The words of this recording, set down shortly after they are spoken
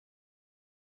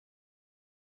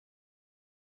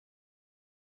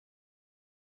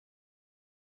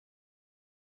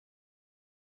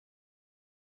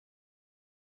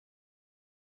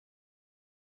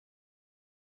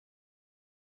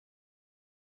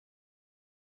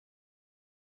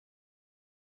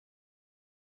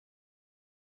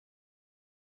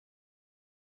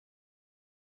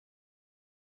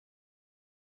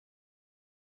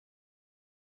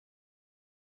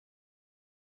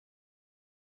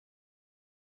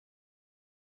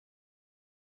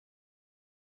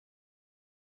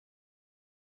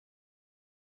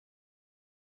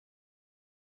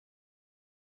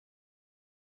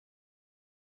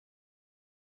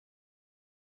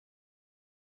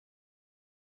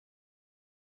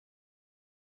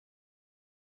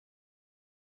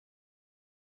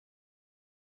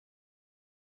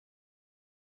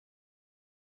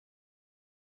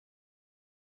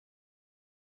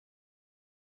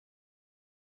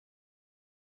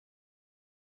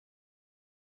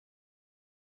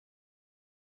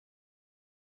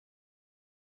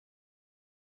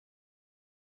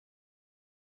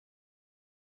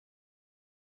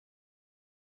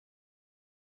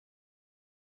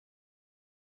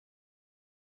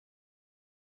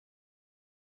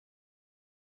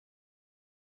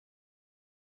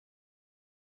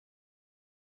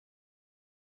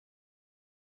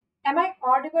Am I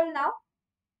audible now?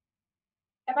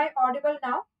 Am I audible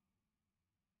now?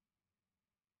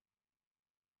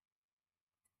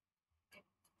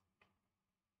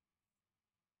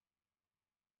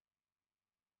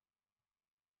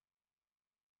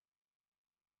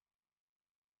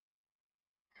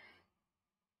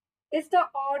 Is the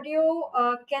audio,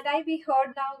 can I be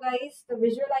heard now, guys? The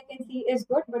visual I can see is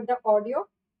good, but the audio,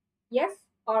 yes?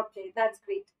 Okay, that's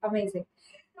great. Amazing.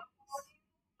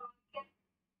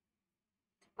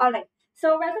 All right.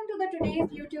 So welcome to the today's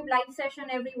YouTube live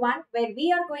session, everyone, where we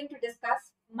are going to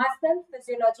discuss muscle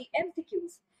physiology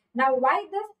MCQs. Now, why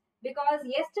this? Because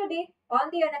yesterday on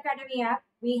the Unacademy app,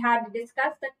 we had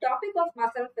discussed the topic of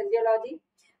muscle physiology.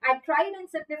 I tried and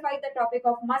simplified the topic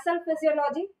of muscle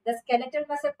physiology, the skeletal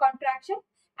muscle contraction,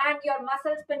 and your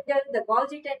muscle spindle, the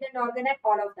Golgi tendon organ, and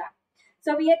all of that.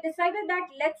 So we had decided that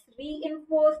let's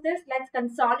reinforce this, let's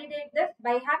consolidate this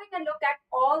by having a look at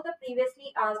all the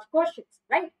previously asked questions,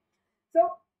 right?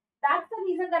 So that's the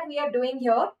reason that we are doing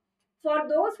here. For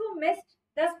those who missed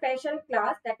the special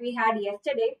class that we had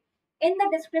yesterday, in the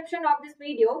description of this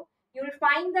video, you will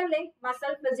find the link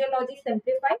Muscle Physiology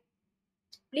Simplified.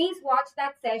 Please watch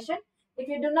that session. If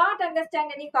you do not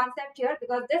understand any concept here,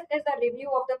 because this is a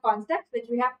review of the concepts which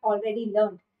we have already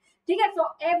learned. Okay, so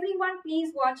everyone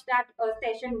please watch that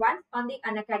session once on the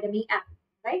Unacademy app,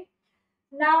 right?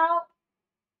 Now,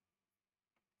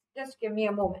 just give me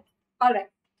a moment. All right.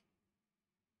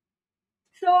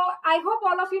 So I hope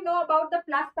all of you know about the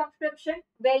Plus subscription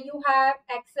where you have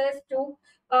access to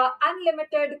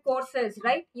unlimited courses,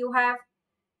 right? You have,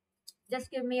 just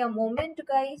give me a moment,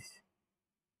 guys.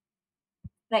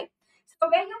 Right. So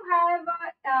where you have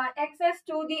access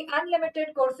to the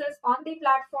unlimited courses on the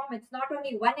platform, it's not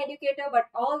only one educator, but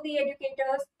all the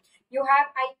educators. You have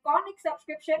iconic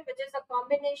subscription, which is a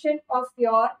combination of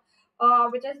your,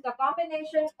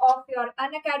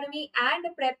 Unacademy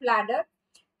and Prep Ladder,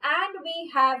 and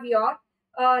we have your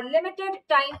limited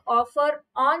time offer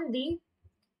on the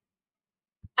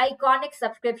iconic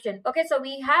subscription. Okay, so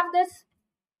we have this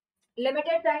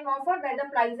limited time offer where the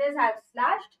prices have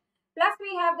slashed. Plus,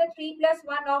 we have the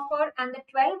 3+1 offer and the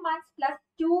 12 months plus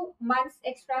 2 months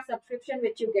extra subscription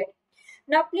which you get.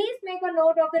 Now, please make a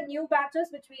note of the new batches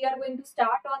which we are going to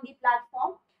start on the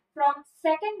platform from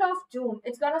 2nd of June.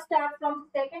 It's going to start from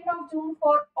 2nd of June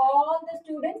for all the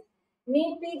students.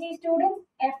 NEET PG students,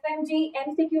 FMGE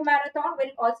MCQ Marathon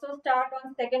will also start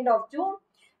on 2nd of June.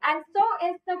 And so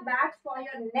is the batch for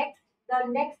your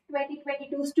the next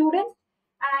 2022 students,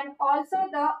 and also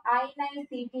the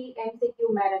I9CT MCQ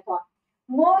Marathon.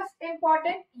 Most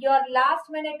important, your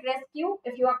last minute rescue.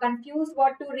 If you are confused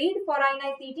what to read for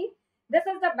I9CT, this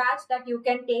is the batch that you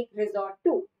can take resort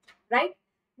to, right?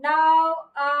 Now,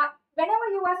 whenever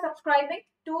you are subscribing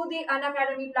to the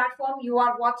Unacademy platform, you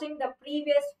are watching the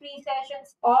previous free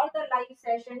sessions or the live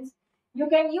sessions. You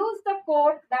can use the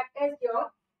code that is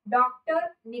your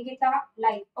Dr. Nikita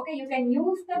Live. Okay, you can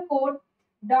use the code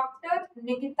Dr.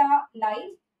 Nikita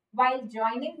Live while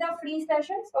joining the free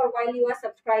sessions or while you are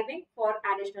subscribing for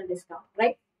additional discount,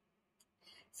 right?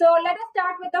 So let us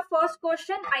start with the first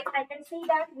question. I can see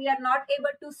that we are not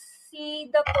able to see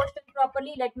the question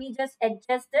properly. Let me just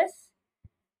adjust this.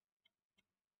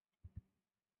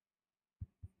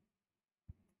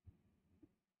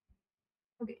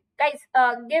 Okay, guys,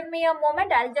 give me a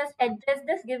moment. I'll just adjust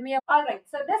this. Give me a. All right.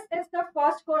 So this is the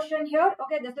first question here.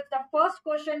 Okay, this is the first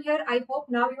question here. I hope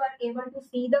now you are able to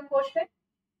see the question.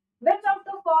 Which of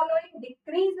the following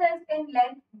decreases in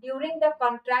length during the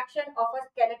contraction of a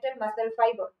skeletal muscle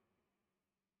fiber?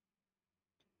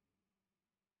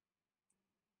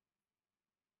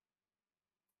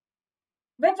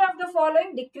 Which of the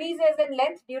following decreases in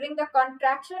length during the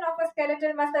contraction of a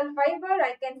skeletal muscle fiber?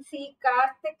 I can see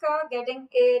Karthika getting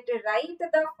it right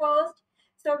the first.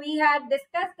 So we had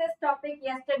discussed this topic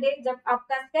yesterday. जब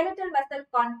आपका skeletal muscle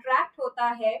contract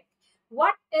होता है,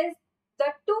 what is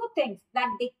the two things that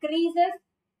decreases?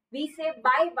 We say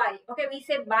bye. Okay, we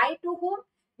say bye to whom?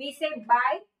 We say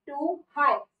bye to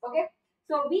height. Okay,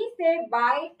 so we say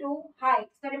bye to height.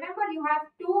 So remember, you have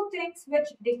two things which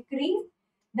decrease.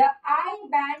 The I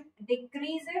band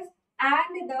decreases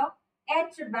and the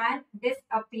H band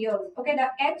disappears. Okay, the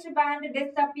H band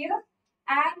disappears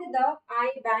and the I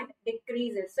band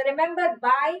decreases. So remember,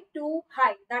 by to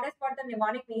high. That is what the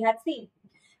mnemonic we had seen.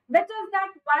 Which is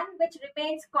that one which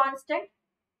remains constant?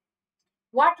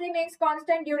 What remains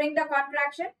constant during the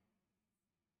contraction?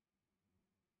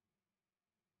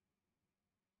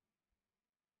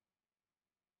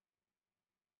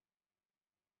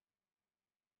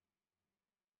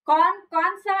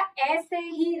 कौन सा ऐसे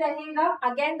ही रहेगा?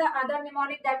 Again the other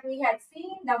mnemonic that we had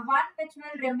seen, the one which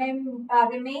will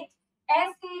remain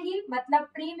ऐसे ही, मतलब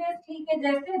previously के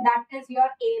जैसे, that is your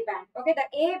A band. Okay, the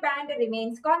A band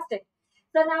remains constant.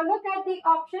 So now look at the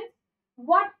option.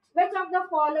 What, which of the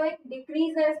following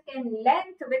decreases in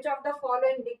length? Which of the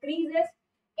following decreases?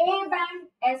 A band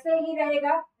ऐसे ही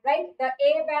रहेगा, right? The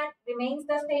A band remains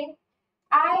the same.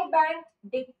 I band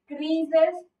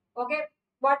decreases. Okay,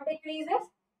 what decreases?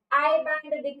 I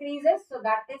band decreases. So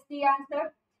that is the answer.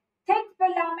 Thick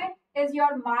filament is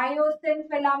your myosin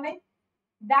filament.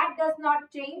 That does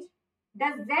not change.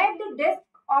 The Z disc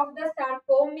of the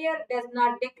sarcomere does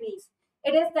not decrease.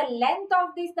 It is the length of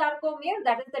the sarcomere,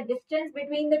 that is the distance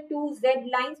between the two Z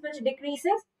lines, which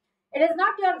decreases. It is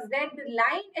not your Z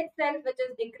line itself which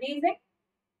is decreasing.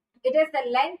 It is the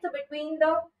length between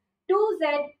the two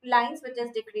Z lines which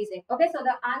is decreasing. Okay, so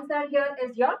the answer here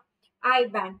is your I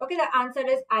band. Okay, the answer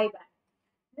is I band.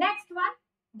 Next one,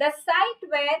 the site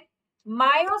where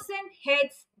myosin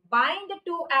heads bind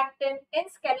to actin in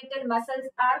skeletal muscles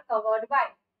are covered by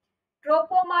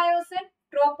tropomyosin,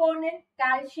 troponin,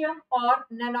 calcium, or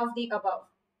none of the above.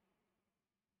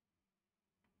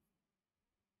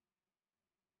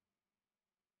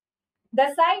 The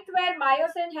site where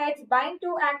myosin heads bind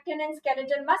to actin in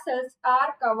skeletal muscles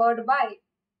are covered by.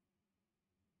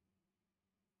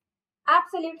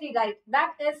 Absolutely right.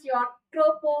 That is your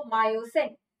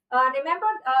tropomyosin.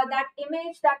 Remember that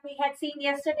image that we had seen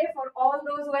yesterday for all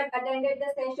those who had attended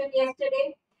the session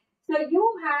yesterday? So you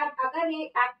had, agar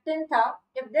ye actin tha,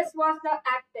 if this was the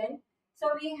actin, so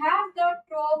we have the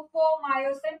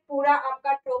tropomyosin, पूरा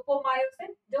आपका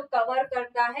tropomyosin जो cover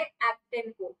करता है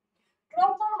actin को.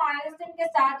 Tropomyosin के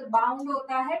साथ bound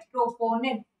होता है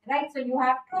troponin, right? So you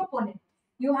have troponin.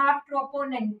 You have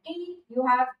troponin T, you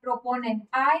have troponin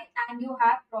I, and you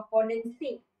have troponin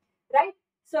C, right?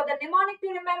 So the mnemonic to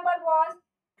remember was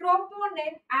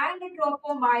troponin and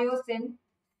tropomyosin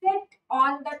sit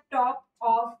on the top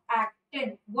of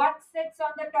actin. What sits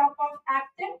on the top of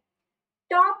actin?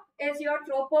 Top is your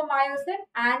tropomyosin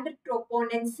and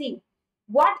troponin C.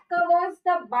 What covers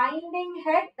the binding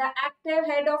head, the active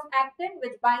head of actin,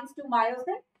 which binds to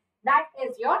myosin? That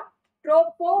is your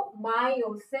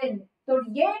tropomyosin. तो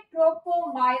ये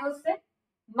tropomyosin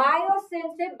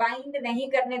myosin से bind नहीं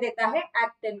करने देता है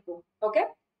actin को. Okay,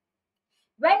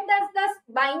 when does the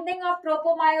binding of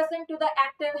tropomyosin to the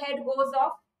active head goes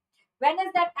off? When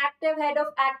is that active head of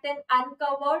actin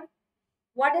uncovered?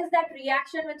 What is that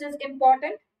reaction which is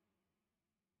important?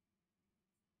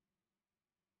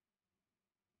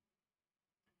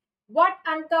 What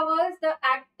uncovers the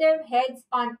active heads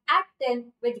on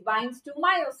actin which binds to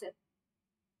myosin?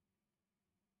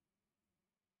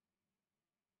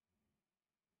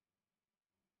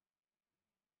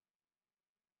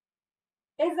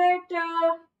 Is it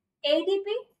ADP?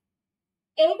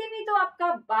 ADP तो आपका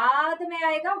बाद में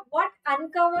आएगा. What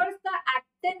uncovers the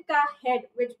actin का head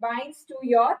which binds to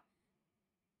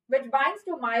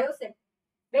myosin?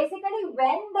 Basically,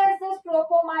 when does this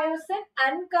tropomyosin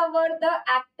uncover the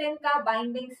actin ka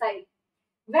binding site?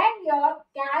 When your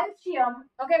calcium,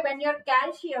 okay, when your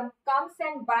calcium comes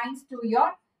and binds to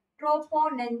your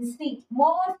troponin C.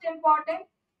 Most important,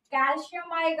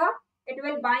 calcium aega, it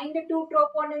will bind to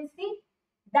troponin C.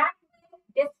 That will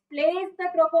displace the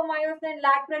tropomyosin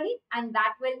laterally, and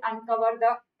that will uncover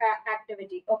the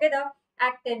activity. Okay, the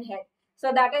actin head.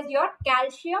 So that is your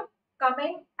calcium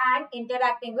coming and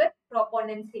interacting with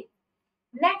troponin C.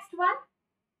 Next one,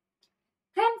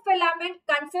 thin filament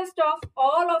consists of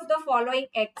all of the following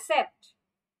except.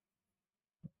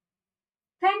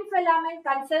 Thin filament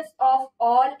consists of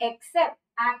all except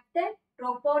actin,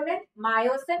 troponin,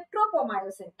 myosin,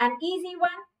 tropomyosin. An easy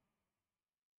one.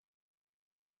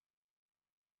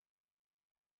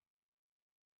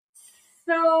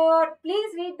 So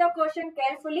please read the question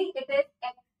carefully. It is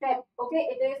except. Okay,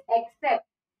 it is except.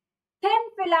 Thin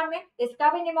filament, इसका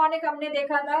भी mnemonic हमने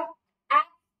देखा था.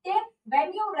 Actin,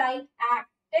 when you write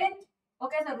actin,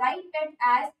 okay, so write it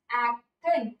as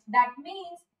actin. That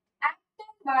means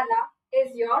actin वाला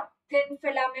is your thin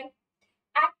filament.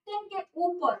 Actin के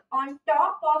ऊपर, on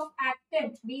top of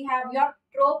actin, we have your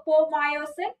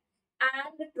tropomyosin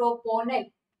and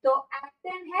troponin. So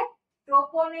actin है,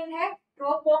 troponin है,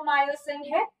 tropomyosin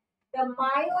है. The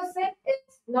myosin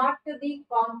is not the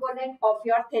component of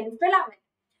your thin filament.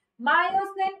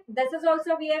 Myosin, this is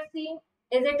also we have seen.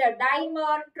 Is it a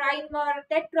dimer, trimer,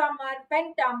 tetramer,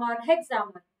 pentamer,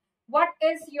 hexamer? What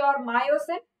is your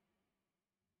myosin?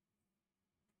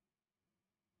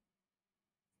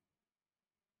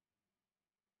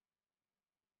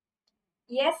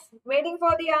 Yes, waiting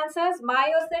for the answers.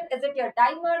 Myosin, is it your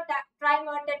dimer,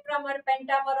 trimer, tetramer,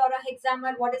 pentamer, or a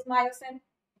hexamer? What is myosin?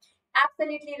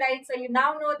 Absolutely right. So you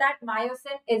now know that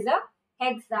myosin is a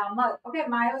hexamer. Okay,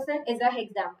 myosin is a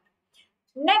hexamer.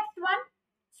 Next one,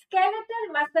 skeletal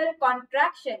muscle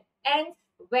contraction ends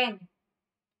when?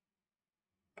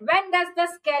 When does the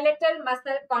skeletal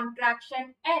muscle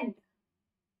contraction end?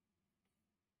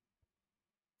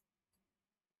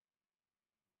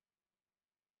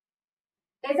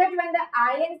 Is it when the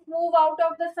ions move out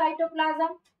of the cytoplasm?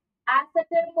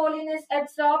 Acetylcholine is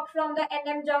absorbed from the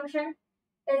NM junction?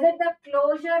 Is it the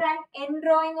closure and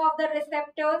indrawing of the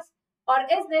receptors? Or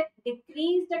is it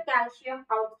decreased calcium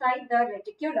outside the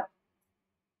reticulum?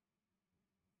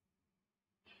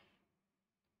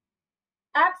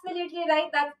 Absolutely right.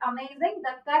 That's amazing.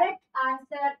 The correct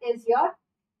answer is your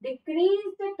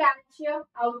decreased calcium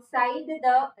outside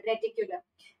the reticulum.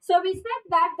 So we said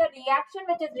that the reaction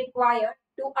which is required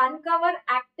to uncover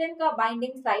actin ka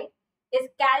binding site is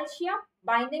calcium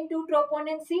binding to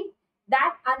troponin C,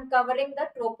 that uncovering the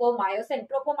tropomyosin.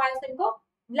 Tropomyosin को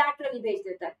laterally भेज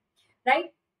देता है, right?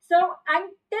 So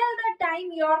until the time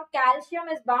your calcium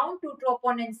is bound to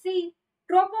troponin C,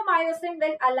 tropomyosin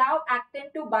will allow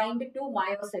actin to bind to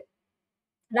myosin,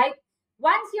 right?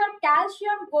 Once your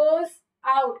calcium goes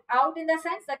out in the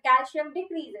sense the calcium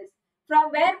decreases.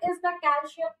 From where is the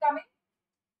calcium coming?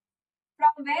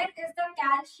 From where is the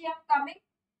calcium coming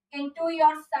into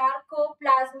your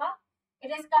sarcoplasma?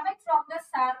 It is coming from the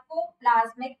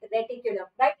sarcoplasmic reticulum,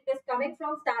 right? It is coming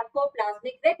from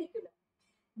sarcoplasmic reticulum.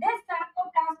 This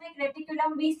sarcoplasmic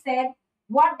reticulum, we said,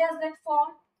 what does it form?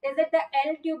 Is it the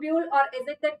L tubule or is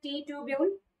it the T tubule?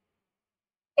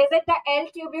 Is it the L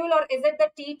tubule or is it the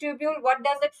T tubule? What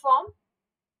does it form?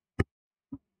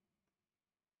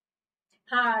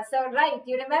 So right,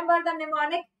 you remember the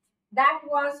mnemonic? That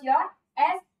was your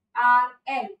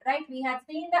SRL, right? We had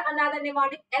seen the another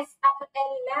mnemonic,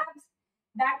 SRL labs.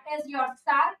 That is your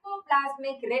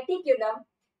sarcoplasmic reticulum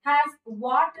has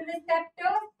what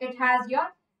receptors? It has your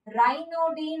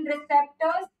ryanodine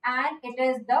receptors and it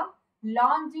is the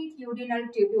longitudinal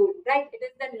tubule, right? It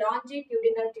is the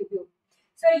longitudinal tubule.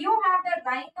 So you have the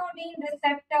ryanodine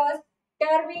receptors,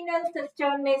 terminal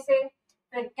cistern में से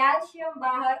फिर calcium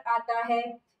बाहर आता है.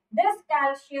 This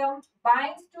calcium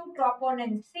binds to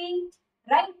troponin C,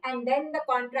 right? And then the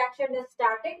contraction is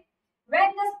starting.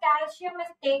 When this calcium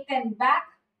is taken back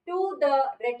to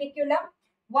the reticulum,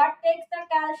 what takes the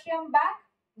calcium back?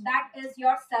 That is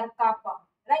your sarcoplasm,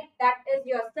 right? That is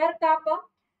your sarcoplasm,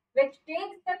 which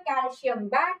takes the calcium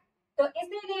back. तो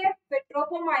इसीलिए फिर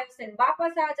tropomyosin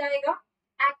वापस आ जाएगा.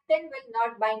 Actin will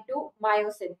not bind to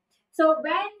myosin. So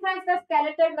when does the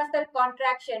skeletal muscle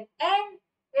contraction end?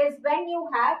 Is when you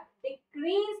have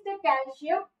decreased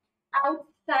calcium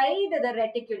outside the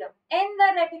reticulum. In the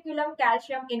reticulum,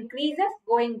 calcium increases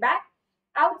going back.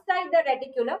 Outside the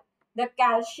reticulum, the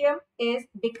calcium is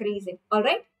decreasing. All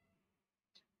right.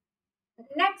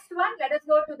 Next one, let us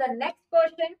go to the next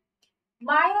question.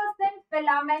 Myosin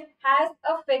filament has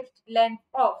a fixed length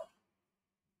of.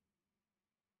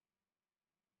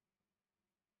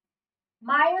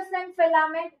 Myosin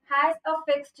filament has a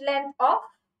fixed length of.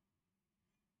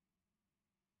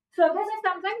 So this is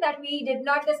something that we did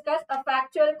not discuss, a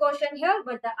factual question here,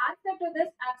 but the answer to this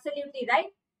absolutely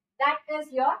right. That is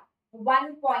your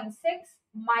 1.6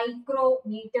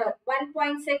 micrometer,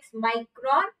 1.6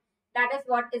 micron. That is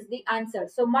what is the answer.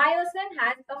 So myosin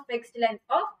has a fixed length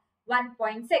of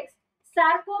 1.6.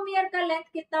 Sarcomere का length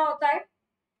कितना होता है?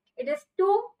 It is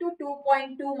 2 to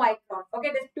 2.2 micron. Okay,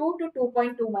 it is 2 to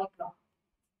 2.2 micron.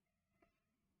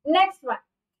 Next one.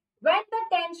 When the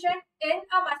tension in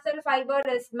a muscle fiber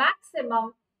is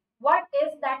maximum, what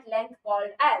is that length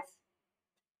called as?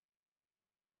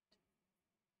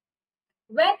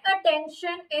 When a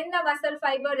tension in the muscle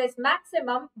fiber is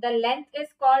maximum, the length is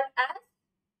called as?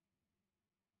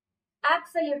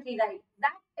 Absolutely right.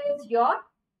 That is your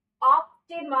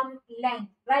optimum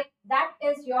length, right? That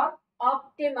is your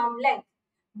optimum length.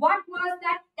 What was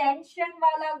that tension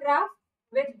wala graph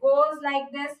which goes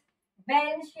like this?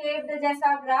 Bell-shaped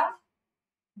जैसा graph.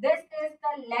 This is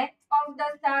the length of the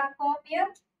sarcomere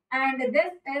and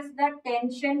this is the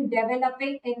tension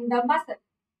developing in the muscle.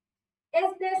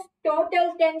 Is this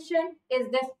total tension?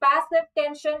 Is this passive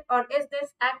tension or is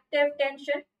this active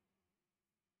tension?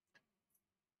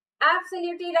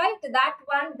 Absolutely right. That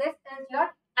one, this is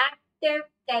your active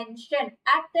tension.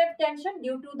 Active tension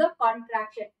due to the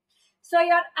contraction. So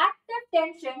your active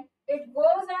tension, it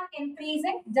goes on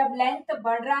increasing जब length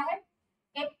बढ़ रहा है.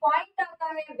 एक point आता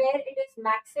है where it is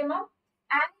maximum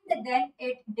and then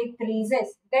it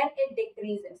decreases.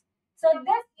 So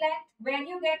this length where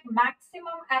you get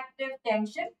maximum active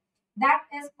tension, that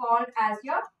is called as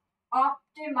your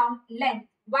optimum length.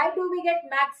 Why do we get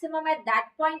maximum at that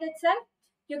point itself?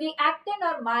 क्योंकि actin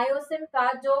और myosin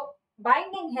का जो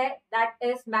binding है, that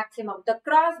is maximum. The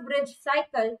cross bridge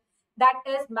cycle, that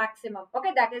is maximum.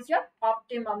 Okay, that is your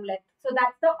optimum length. So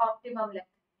that's the optimum length.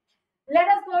 Let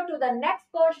us go to the next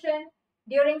question.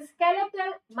 During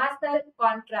skeletal muscle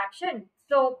contraction.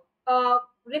 So,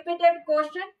 repeated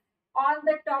question on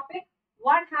the topic,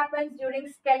 what happens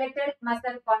during skeletal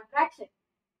muscle contraction?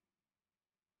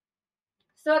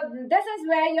 So, this is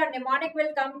where your mnemonic will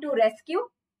come to rescue.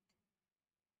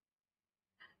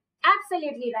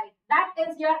 Absolutely right. That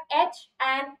is your H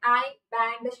and I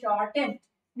band shortened.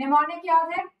 Mnemonic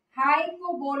yaad hai? High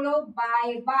ko bolo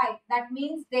bye bye. That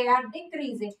means they are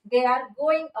decreasing. They are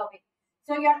going away.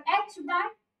 So your H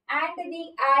band and the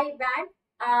I band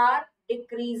are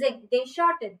decreasing. They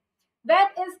shorten. Where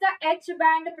is the H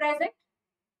band present?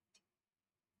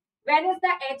 Where is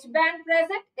the H band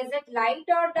present? Is it light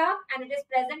or dark? And it is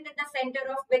present in the center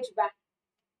of which band?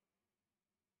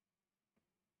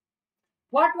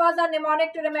 What was our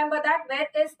mnemonic to remember that? Where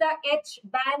is the H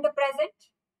band present?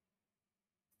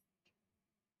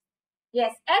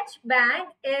 Yes, H band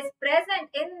is present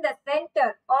in the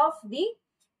center of the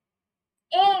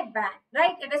A band,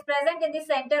 right? It is present in the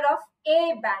center of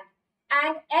A band.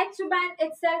 And H band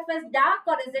itself is dark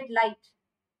or is it light?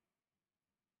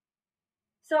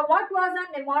 So what was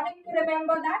a mnemonic to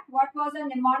remember that? What was a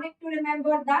mnemonic to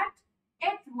remember that?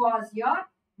 It was your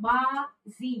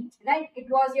MAZI, right? It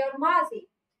was your MAZI.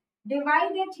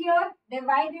 Divide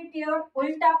it here,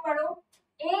 उल्टा पढ़ो.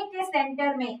 A के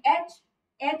centre में H,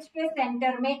 H के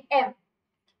centre में M,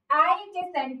 I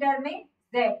के centre में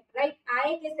Z, right?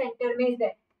 I के centre में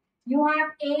Z. You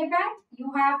have A band,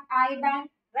 you have I band,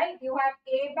 right? You have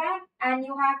A band and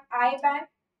you have I band.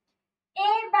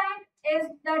 A band is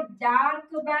the dark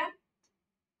band.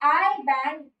 I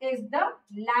band is the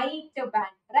light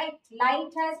band, right?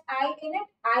 Light has I in it.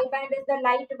 I band is the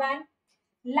light band.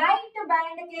 Light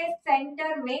band के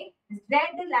center में Z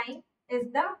line is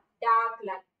the dark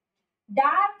line.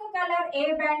 Dark color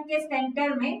A band के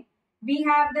center में we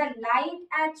have the light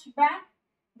H band.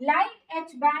 Light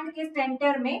H band के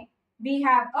center में we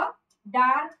have a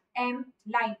dark M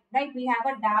line, right? We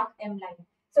have a dark M line.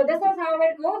 So this is how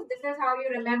it goes. This is how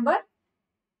you remember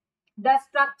the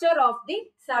structure of the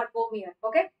sarcomere.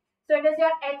 Okay. So it is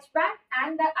your H band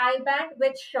and the I band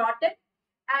which shorten.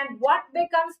 And what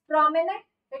becomes prominent?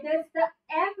 It is the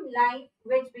M line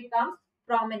which becomes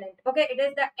prominent. Okay. It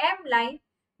is the M line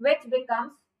which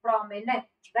becomes prominent.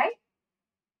 Right?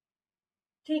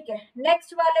 ठीक है.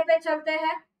 Next वाले पे चलते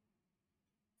हैं.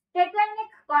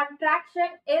 Tetanic contraction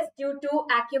is due to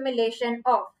accumulation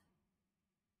of.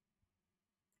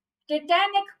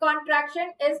 Tetanic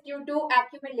contraction is due to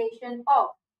accumulation of.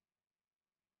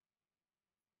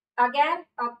 Again,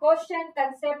 a question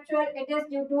conceptual. It is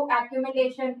due to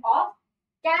accumulation of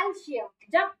calcium.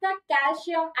 जब तक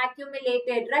calcium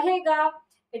accumulated रहेगा,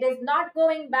 it is not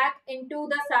going back into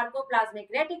the sarcoplasmic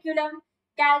reticulum.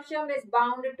 Calcium is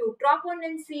bound to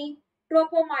troponin C.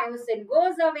 Tropomyosin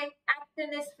goes away.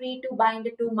 Actin is free to bind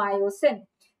to myosin.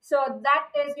 So that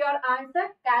is your answer.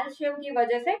 Calcium की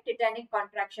वजह से tetanic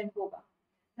contraction होगा.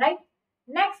 Right?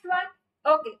 Next one.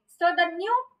 Okay. So the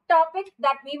new topic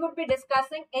that we would be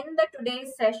discussing in the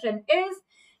today's session is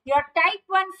your type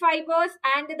 1 fibers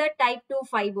and the type 2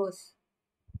 fibers.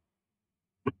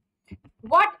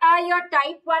 What are your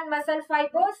type 1 muscle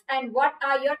fibers and what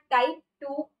are your type 2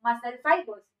 muscle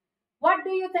fibers? What do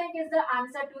you think is the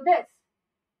answer to this?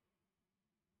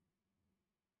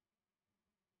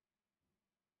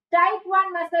 Type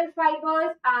 1 muscle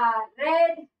fibers are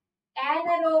red,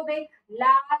 anaerobic,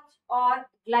 large or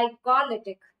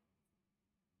glycolytic.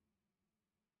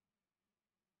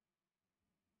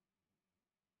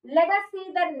 Let us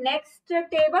see the next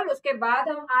table. उसके बाद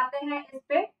हम आते हैं इस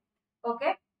पे.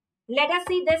 Okay. Let us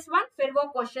see this one. फिर वो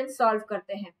question solve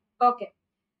करते हैं. Okay.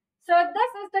 So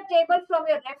this is the table from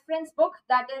your reference book.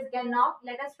 That is now.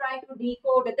 Let us try to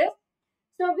decode this.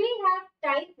 So we have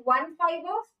type 1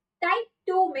 fibers. Type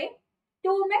 2 में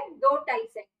दो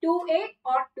types हैं. 2A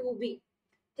और 2B.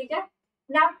 ठीक है.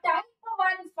 Now type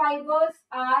 1 fibers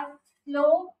are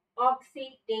slow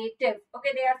oxidative.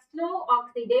 Okay, they are slow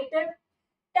oxidative.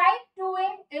 Type 2A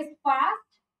is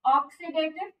fast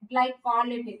oxidative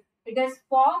glycolytic. It is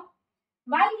formed.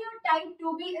 While your type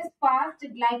 2B is fast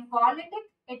glycolytic,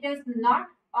 it is not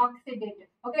oxidative.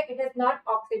 Okay, it is not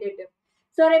oxidative.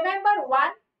 So remember 1,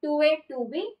 2A,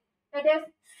 2B. It is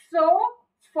so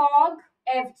fog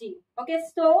FG. Okay,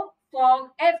 so fog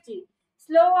FG.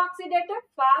 slow oxidative,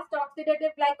 fast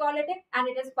oxidative glycolytic, and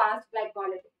it is fast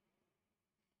glycolytic.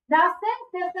 Now, since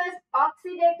this is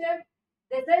oxidative,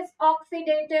 this is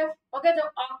oxidative. Okay, जो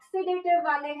oxidative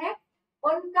वाले हैं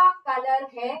उनका colour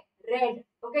है red.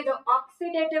 Okay, जो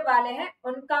oxidative वाले हैं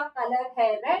उनका colour है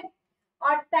रेड.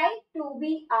 और type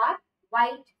 2B are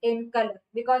white in color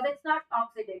because it's not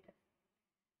oxidative.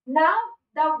 Now,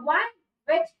 the one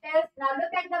which is, now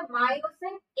look at the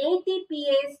myosin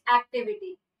ATPase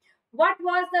activity. What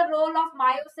was the role of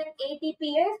myosin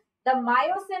ATPase? The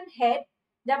myosin head,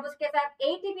 जब उसके साथ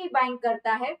ATP bind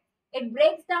करता है, it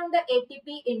breaks down the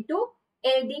ATP into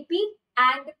ADP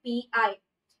and PI.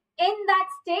 In that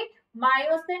state,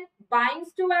 myosin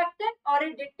binds to actin or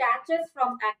it detaches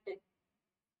from actin.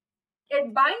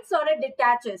 It binds or it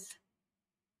detaches.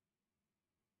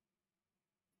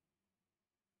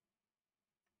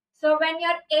 So when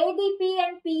your ADP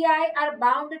and PI are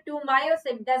bound to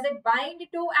myosin, does it bind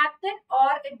to actin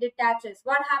or it detaches?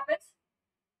 What happens?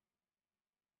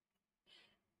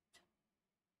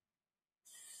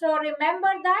 So remember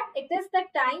that it is the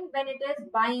time when it is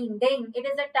binding. It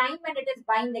is the time when it is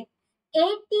binding.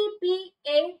 ATP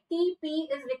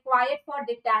is required for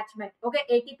detachment. Okay,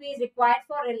 ATP is required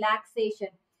for relaxation.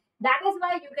 That is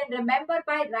why you can remember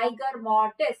by rigor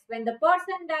mortis. When the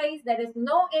person dies, there is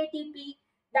no ATP.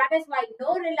 That is why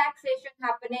no relaxation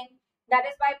happening. That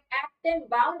is why actin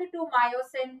bound to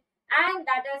myosin, and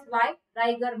that is why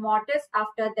rigor mortis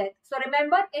after death. So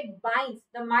remember, it binds.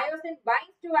 The myosin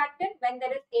binds to actin when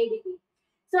there is ADP.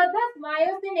 So this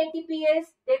myosin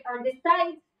ATPase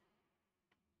decides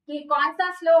कि कौन सा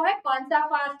slow है कौन सा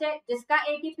fast है. जिसका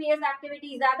ATPase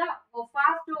activity ज्यादा वो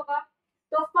फास्ट होगा.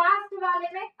 तो फास्ट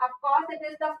वाले में of course it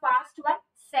is the fast one.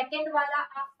 Second वाला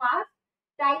fast.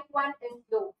 Type 1 is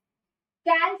slow.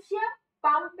 Calcium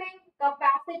pumping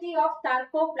capacity of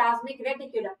sarcoplasmic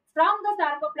reticulum. From the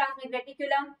sarcoplasmic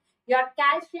reticulum, your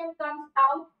calcium comes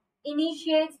out,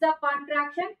 initiates the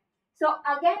contraction. So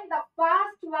again, the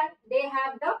first one, they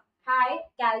have the high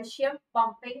calcium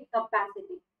pumping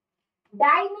capacity.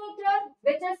 Diameter,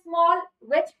 which is small,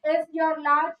 which is your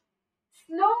large.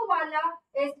 Slow wala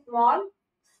is small,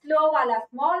 slow wala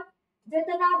small.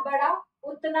 जितना बड़ा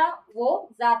उतना वो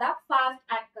ज्यादा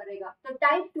fast act करेगा. तो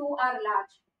type 2 are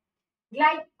large.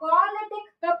 Glycolytic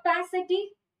capacity,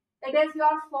 it is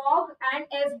your fog and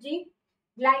FG.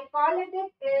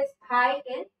 Glycolytic is high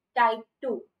in type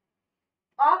 2.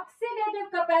 Oxidative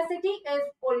capacity is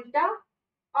उल्टा.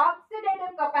 Oxidative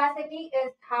capacity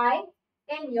is high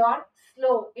in your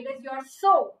slow. It is your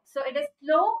so it is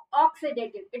slow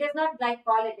oxidative. It is not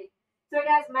glycolytic. So it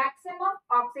has maximum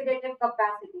oxidative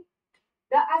capacity.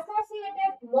 The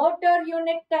associated motor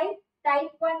unit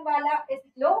type 1 wala is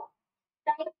slow,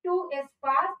 type 2 is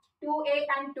fast, 2A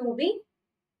and 2B.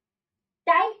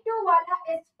 Type 2 wala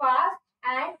is fast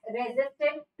and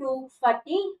resistant to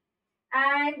fatigue,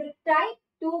 and type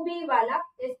 2B wala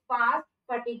is fast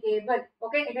fatigable.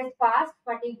 Okay, it is fast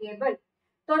fatigable.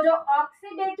 तो जो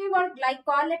oxidative और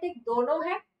glycolytic दोनों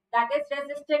है, that is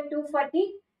resistant to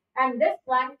fatigue, and this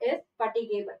one is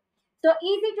fatigable. So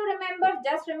easy to remember.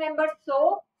 Just remember so,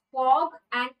 fog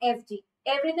and FG.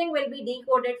 Everything will be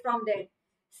decoded from there.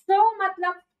 So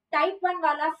मतलब type 1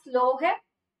 वाला slow है,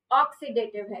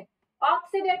 oxidative है.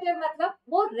 Oxidative मतलब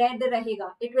वो red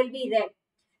रहेगा. It will be red.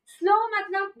 Slow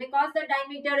मतलब because the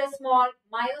diameter is small,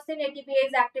 myosin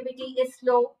ATPase activity is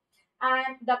slow,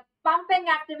 and the pumping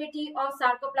activity of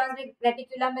sarcoplasmic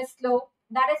reticulum is slow.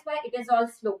 That is why it is all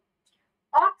slow.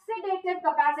 Oxidative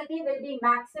capacity will be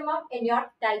maximum in your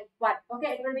type 1. Okay,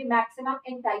 it will be maximum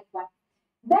in type 1.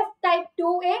 This type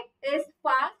 2A is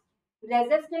fast,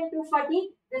 resistant to fatigue.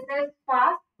 This is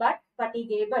fast but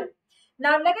fatigable.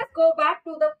 Now let us go back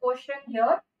to the question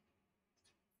here.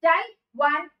 Type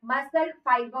 1 muscle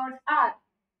fibers are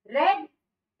red,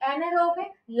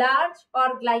 anaerobic, large or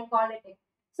glycolytic.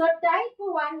 So type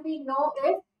 1 we know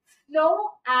is slow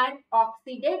and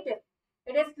oxidative.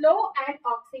 It is slow and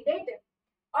oxidative.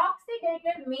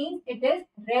 Oxidative means it is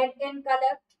red in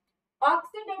color.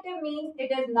 Oxidative means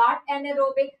it is not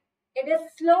anaerobic. It is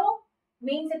slow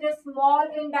means it is small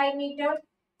in diameter.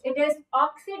 It is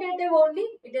oxidative only.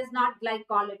 It is not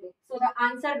glycolytic. So the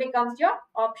answer becomes your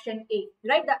option A.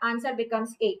 Right? The answer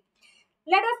becomes A.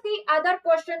 Let us see other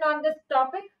question on this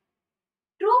topic.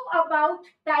 True about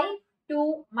type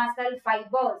 2 muscle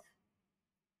fibers.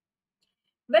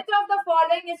 Which of the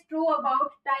following is true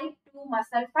about type 2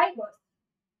 muscle fibers?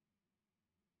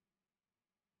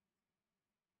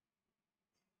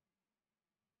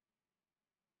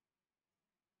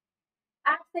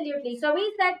 Absolutely. So we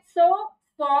said so,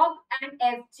 fog and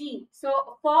FG. So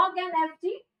fog and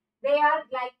FG, they are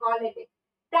glycolytic.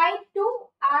 Type 2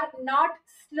 are not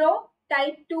slow.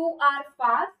 Type 2 are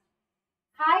fast.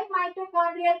 High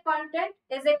mitochondrial content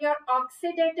is in your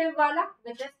oxidative wala,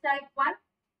 which is type 1.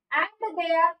 And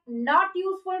they are not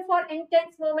useful for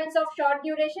intense moments of short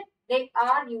duration. They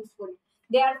are useful.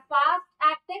 They are fast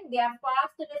acting. They are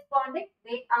fast responding.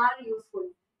 They are useful.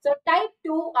 So type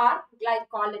 2 are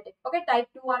glycolytic. Okay, type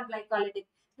 2 are glycolytic.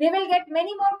 We will get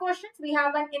many more questions. We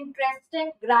have an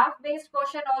interesting graph-based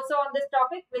question also on this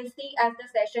topic. We'll see as the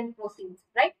session proceeds,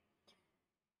 right?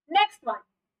 Next one.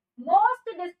 Most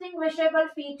distinguishable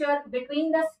feature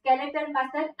between the skeletal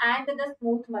muscle and the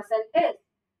smooth muscle is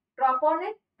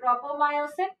troponin,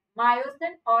 tropomyosin,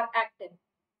 myosin or actin.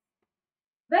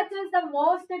 Which is the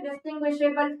most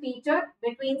distinguishable feature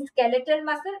between skeletal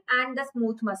muscle and the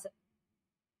smooth muscle?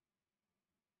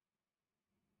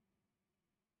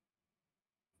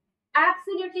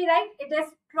 Absolutely right. It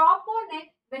is troponin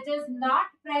which is not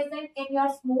present in your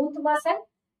smooth muscle.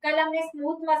 कल हमने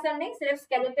smooth muscle नहीं सिर्फ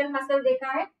skeletal muscle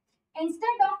देखा है.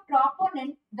 Instead of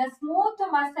troponin, the smooth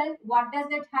muscle, what does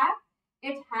it have?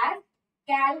 It has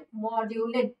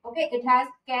calmodulin. Okay, it has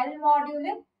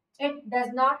calmodulin. It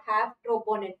does not have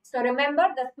troponin. So remember,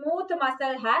 the smooth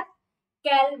muscle has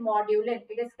calmodulin.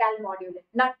 It is calmodulin.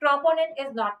 Now troponin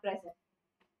is not present.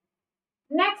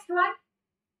 Next one.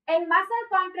 In muscle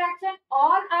contraction,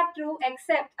 all are true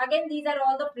except, again these are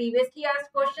all the previously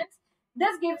asked questions.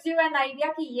 This gives you an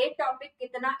idea कि ये topic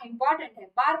कितना important है.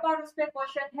 बार बार उस पे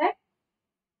question है.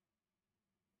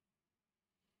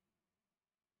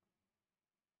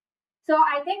 So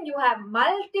I think you have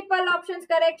multiple options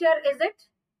correct here. Is it?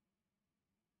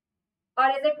 Or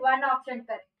is it one option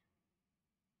correct?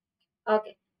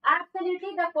 Okay.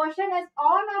 Absolutely. The question is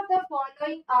all of the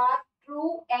following are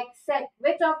true except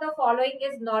which of the following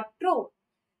is not true.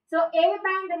 So A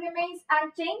band remains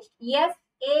unchanged. Yes,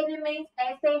 A remains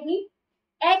ऐसे ही.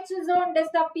 H zone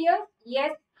disappears.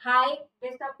 Yes, high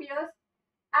disappears.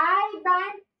 I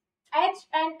band, H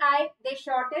and I they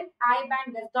shorten. I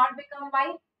band does not become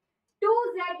wide. Two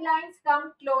Z lines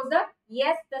come closer.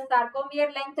 Yes, the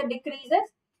sarcomere length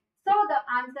decreases. So the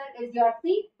answer is your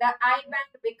C. The I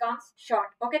band becomes short.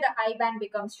 Okay, the I band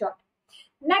becomes short.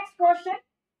 Next question.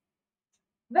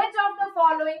 Which of the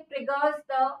following triggers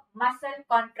the muscle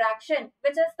contraction?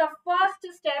 Which is the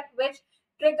first step which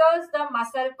triggers the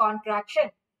muscle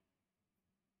contraction?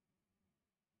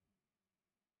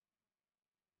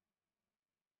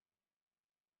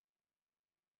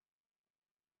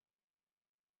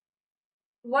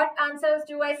 What answers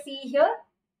do I see here?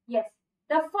 Yes.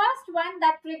 The first one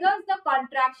that triggers the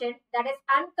contraction, that is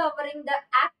uncovering the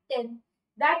actin,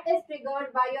 that is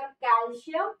triggered by your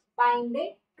calcium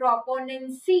binding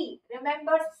troponin C.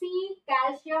 Remember C,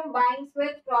 calcium binds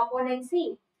with troponin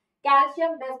C.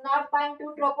 Calcium does not bind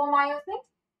to tropomyosin.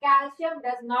 Calcium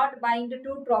does not bind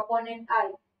to troponin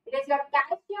I. It is your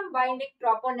calcium binding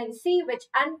troponin C which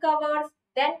uncovers,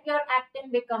 then your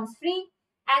actin becomes free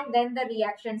and then the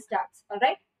reaction starts.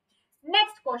 Alright.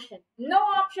 Next question. No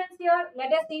options here.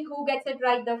 Let us see who gets it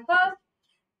right the first.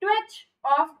 Twitch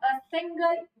of a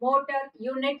single motor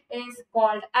unit is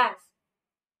called as.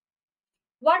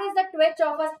 What is the twitch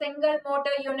of a single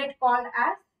motor unit called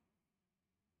as?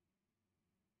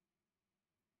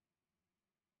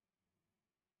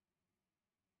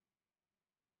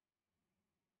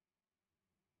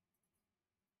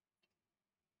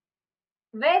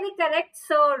 Very correct.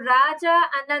 So Raja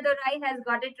Annadurai has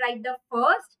got it right the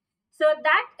first. So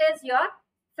that is your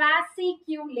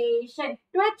fasciculation.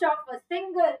 Twitch of a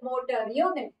single motor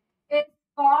unit is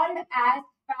called as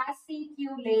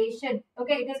fasciculation.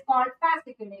 Okay, it is called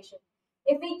fasciculation.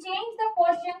 If we change the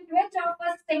question, twitch of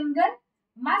a single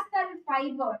muscle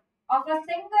fiber,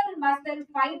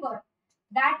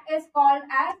 that is called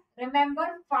as, remember,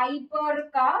 fiber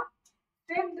का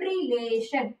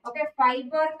fibrillation. Okay,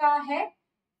 fiber का है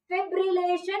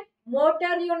fibrillation,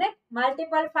 motor unit,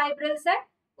 multiple fibrils है,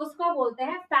 उसको बोलते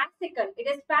हैं fascicle. It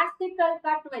is fascicle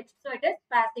का twitch, so it is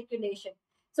fasciculation.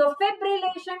 So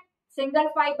fibrillation, single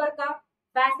fiber का,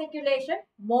 fasciculation,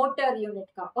 motor unit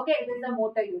का. Okay, it is the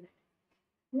motor unit.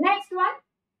 Next one.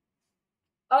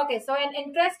 Okay, so an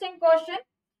interesting question.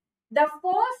 The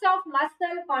force of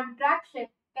muscle contraction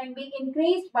can be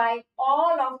increased by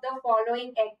all of the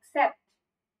following except.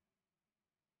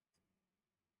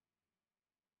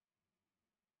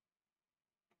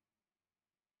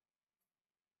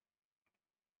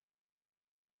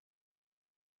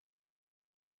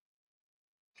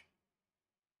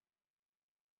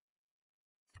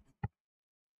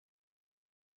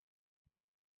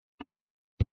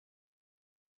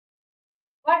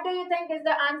 What do you think is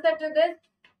the answer to this?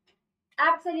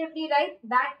 Absolutely right.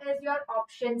 That is your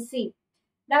option C.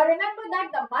 Now remember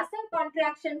that the muscle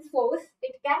contraction force,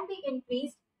 it can be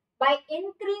increased by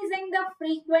increasing the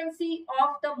frequency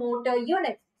of the motor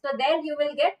units. So there you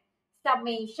will get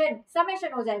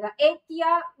summation हो जाएगा. एक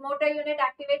किया motor unit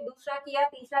activate, दूसरा किया,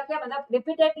 तीसरा किया, मतलब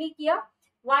repeatedly किया,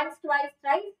 once, twice,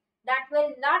 thrice. That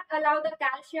will not allow the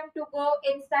calcium to go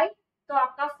inside. तो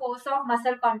आपका force of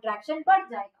muscle contraction बढ़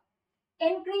जाएगा.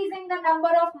 Increasing the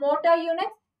number of motor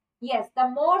units. Yes, the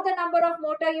more the number of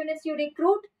motor units you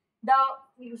recruit, the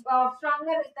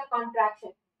stronger is the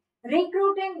contraction.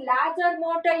 Recruiting larger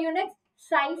motor units,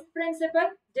 size principle.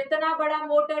 जितना बड़ा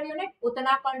motor unit,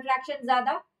 उतना contraction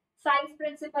ज़्यादा. Size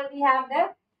principle we have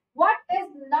there. What is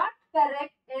not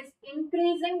correct is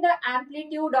increasing the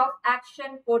amplitude of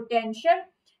action potential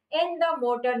in the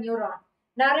motor neuron.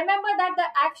 Now remember that the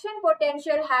action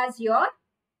potential has your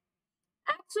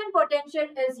action potential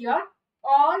is your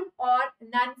all or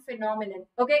none phenomenon.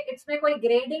 Okay, इसमें कोई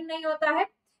grading नहीं होता है.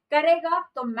 करेगा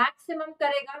तो maximum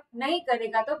करेगा, नहीं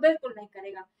करेगा तो बिल्कुल नहीं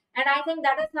करेगा. And I think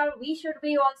that is how we should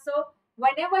be also.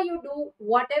 Whenever you do,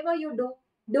 whatever you do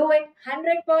it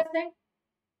 100%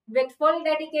 with full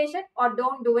dedication, or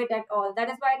don't do it at all. That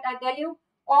is why I tell you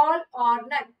all or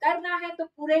none. करना है तो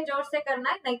पूरे जोर से करना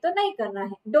है, नहीं तो नहीं करना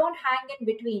है. Don't hang in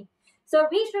between. So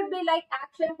we should be like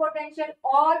action potential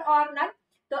all or none.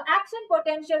 तो action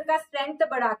potential का strength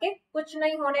बढ़ा के कुछ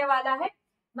नहीं होने वाला है.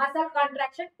 Muscle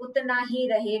contraction उतना ही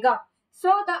रहेगा.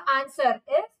 So the answer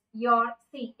is your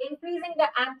C. Increasing the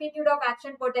amplitude of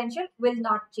action potential will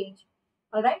not change.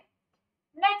 All right.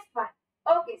 Next one.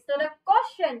 Okay. So the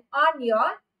question on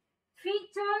your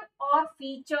feature or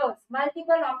features,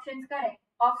 multiple options correct,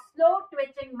 of slow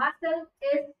twitching muscle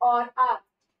is or are.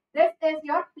 This is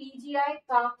your PGI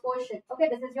का question. Okay,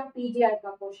 this is your PGI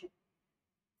का question.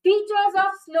 Features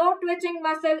of slow twitching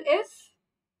muscle is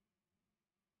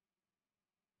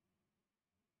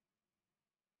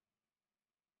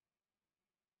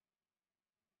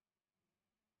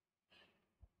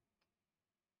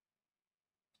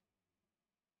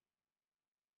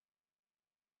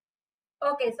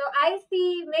okay. So I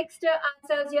see mixed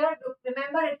answers here.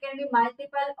 Remember, it can be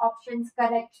multiple options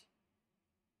correct.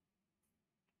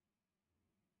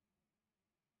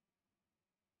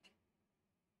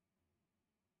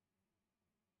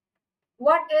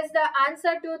 What is the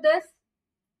answer to this?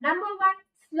 Number one,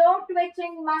 slow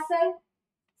twitching muscle.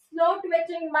 Slow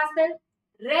twitching muscle,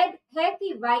 red है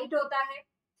कि white होता है?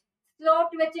 Slow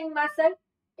twitching muscle,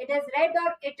 it is red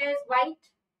or it is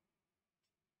white?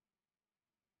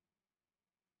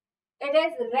 It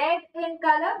is red in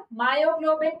color.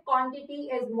 Myoglobin quantity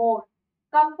is more.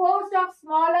 Composed of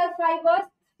smaller fibers.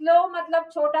 Slow मतलब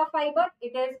छोटा fiber.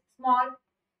 It is small.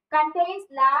 Contains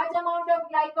large amount of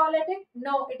glycolytic.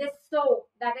 No, it is so.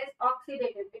 That is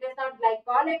oxidative. It is not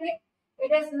glycolytic.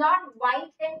 It is not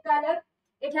white in color.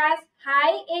 It has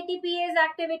high ATPase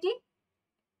activity.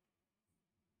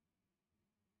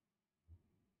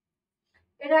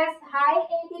 It has high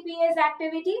ATPase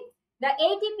activity. The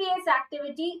ATPase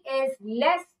activity is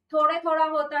less, थोड़ा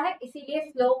होता है,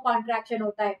 इसीलिए slow contraction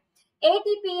होता है.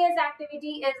 ATPase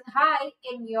activity is high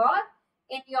in your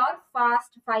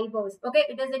fast fibers. Okay,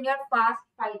 it is in your fast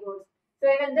fibers.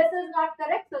 So even this is not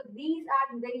correct. So these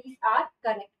are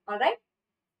correct. All right.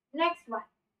 Next one.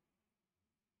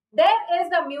 There is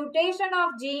the mutation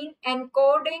of gene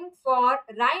encoding for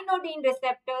ryanodine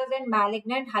receptors in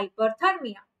malignant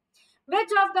hyperthermia.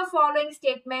 Which of the following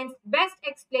statements best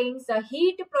explains the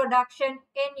heat production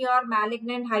in your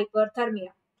malignant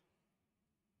hyperthermia?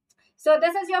 So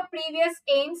this is your previous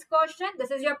AIMS question.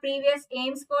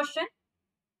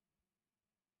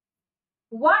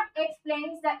 What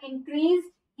explains the increased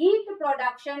heat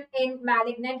production in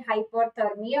malignant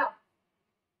hyperthermia?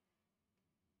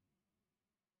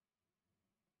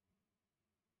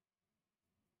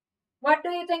 What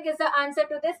do you think is the answer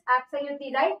to this?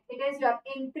 Absolutely right. It is your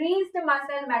increased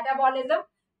muscle metabolism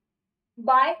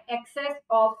by excess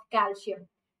of calcium.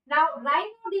 Now,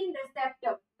 ryanodine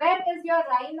receptor. Where is your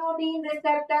ryanodine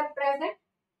receptor present?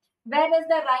 Where is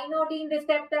the ryanodine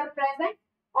receptor present?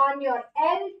 On your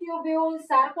L-tubule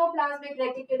sarcoplasmic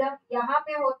reticulum. यहाँ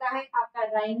पे होता है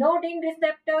आपका ryanodine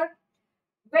receptor.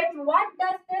 With what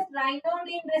does this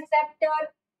ryanodine receptor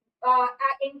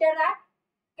interact?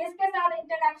 किसके साथ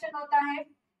interaction होता है?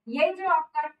 ये जो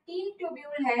आपका टी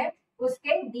ट्यूब्यूल है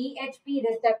उसके DHP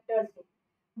receptor से.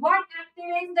 What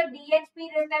activates the DHP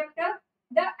receptor?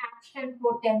 The action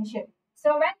potential.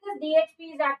 So when this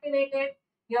DHP is activated,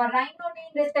 your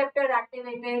ryanodine receptor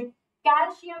activated,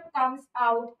 calcium comes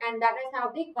out, and that is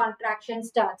how the contraction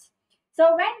starts.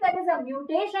 So when there is a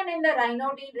mutation in the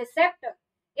ryanodine receptor,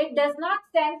 it does not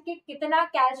sense कि कितना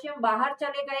calcium बाहर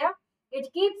चले गया.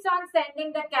 It keeps on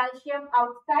sending the calcium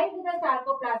outside the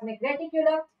sarcoplasmic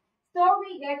reticulum. So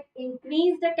we get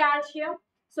increased calcium.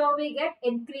 So we get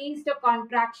increased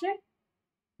contraction.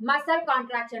 Muscle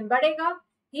contraction बढ़ेगा,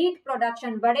 heat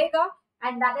production बढ़ेगा,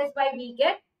 and that is why we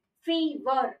get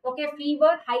fever. Okay,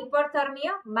 fever,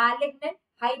 hyperthermia, malignant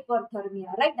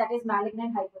hyperthermia, right? That is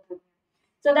malignant hyperthermia.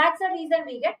 So that's the reason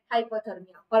we get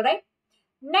hypothermia. All right.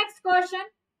 Next question.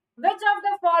 Which of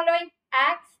the following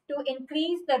acts to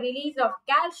increase the release of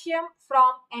calcium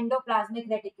from endoplasmic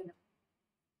reticulum?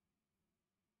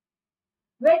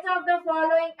 Which of the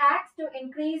following acts to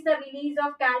increase the release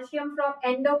of calcium from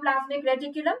endoplasmic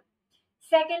reticulum?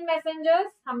 Second messengers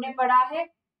हमने पढ़ा है.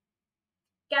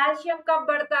 Calcium कब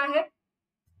बढ़ता है?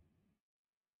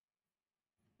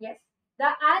 Yes.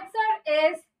 The answer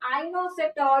is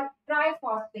inositol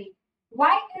triphosphate.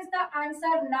 Why is the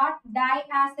answer not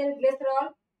diacylglycerol?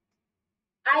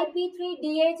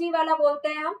 IP3DAG वाला बोलते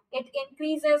हैं हम. It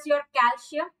increases your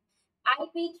calcium.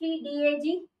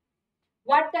 IP3DAG.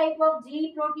 What type of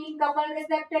G protein coupled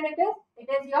receptor it is? It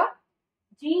is your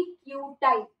GQ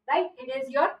type, right? It is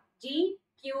your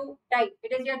GQ type.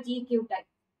 It is your GQ type.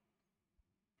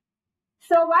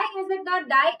 So why is it not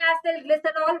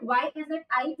diacylglycerol? Why is it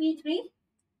IP3?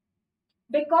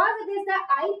 Because it is the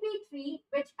IP3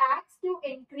 which acts to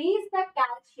increase the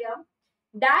calcium.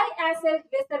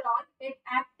 Diacylglycerol, it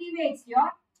activates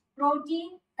your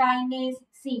protein kinase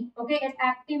C. Okay, it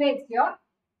activates your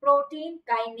protein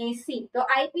kinase C. तो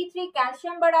IP3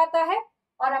 calcium बढ़ाता है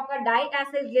और आपका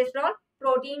diacylglycerol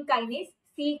protein kinase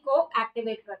C को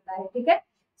activate करता है. ठीक है.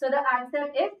 So the answer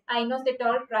is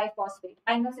inositol triphosphate.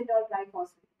 Inositol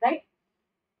triphosphate, right?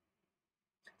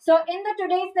 So in the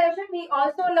today's session, we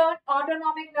also learned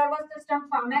autonomic nervous system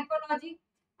pharmacology,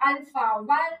 alpha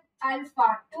 1,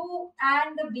 alpha 2,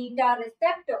 and the beta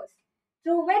receptors.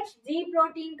 Through which G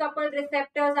protein coupled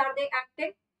receptors are they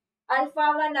acting?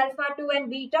 Alpha 1, alpha 2, and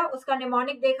beta. उसका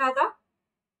mnemonic देखा था.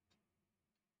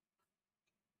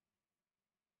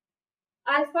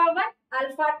 Alpha 1,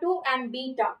 alpha 2, and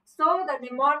beta. So the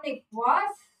mnemonic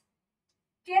was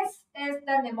KISS is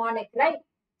the mnemonic, right?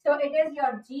 So it is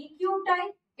your GQ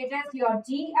type, it is your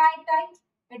GI type,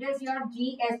 it is your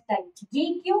GS type.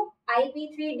 GQ,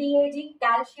 IP3DAG,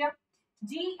 calcium.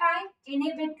 GI,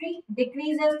 inhibitory,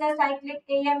 decreases the cyclic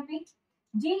AMP.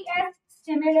 GS,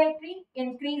 stimulatory,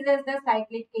 increases the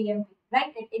cyclic AMP,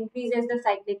 right? It increases the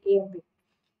cyclic AMP.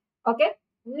 Okay,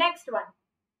 next one.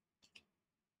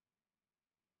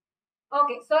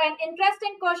 Okay, so an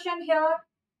interesting question here.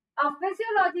 A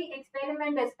physiology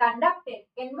experiment is conducted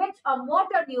in which a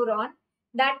motor neuron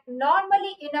that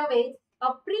normally innervates a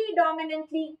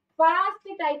predominantly fast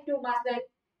type 2 muscle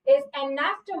is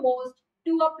anastomosed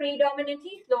to a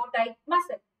predominantly slow type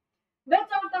muscle. Which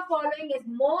of the following is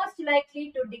most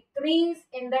likely to decrease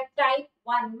in the type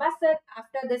 1 muscle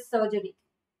after this surgery?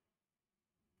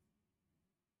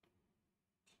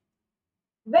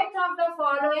 Which of the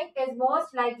following is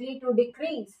most likely to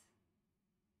decrease?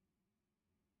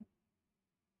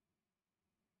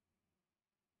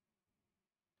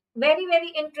 Very,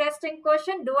 very interesting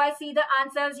question. Do I see the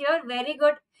answers here? Very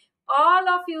good. All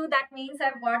of you, that means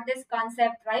I've got this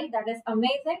concept right. That is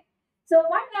amazing. So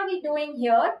what are we doing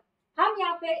here? हम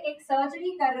यहाँ पे एक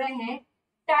surgery कर रहे हैं.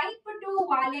 Type 2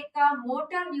 वाले का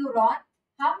motor neuron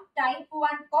हम टाइप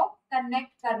 1 को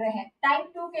कनेक्ट कर रहे हैं.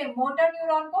 टाइप 2 के मोटर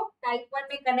न्यूरॉन को टाइप 1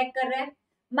 में कनेक्ट कर रहे हैं.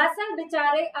 मसल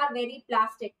बेचारे are very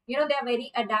plastic, you know, they are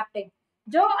very adapting.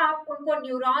 जो आप उनको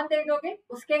न्यूरॉन दे दोगे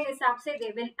उसके हिसाब से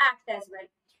they will act as well.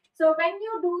 So when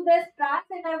you do this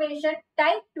trans innervation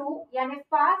type 2 यानी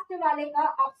fast वाले का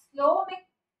आप slow में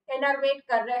innervate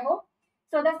कर रहे हो,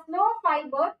 so the slow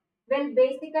fiber will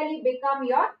basically become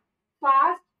your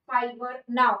fast fiber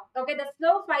now. Okay, the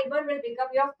slow fiber will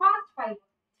become your fast fiber.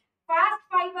 Fast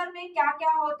fiber में क्या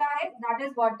क्या होता है? That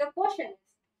is what the question is.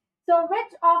 So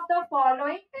which of the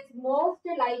following is most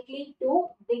likely to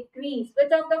decrease?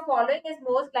 Which of the following is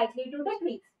most likely to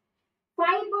decrease?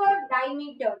 Fiber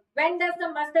diameter. When does the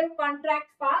muscle contract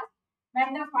fast?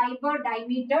 When the fiber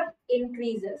diameter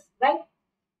increases, right?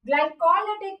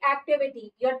 Glycolytic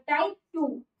activity. Your type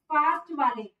 2 fast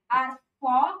wale are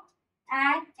FOG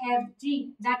and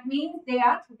FG. That means they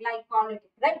are glycolytic,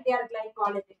 right? They are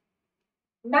glycolytic.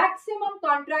 Maximum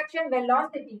contraction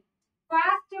velocity.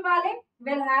 Fast wale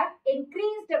will have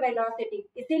increased velocity.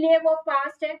 इसीलिए वो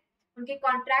fast है. उनकी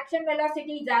contraction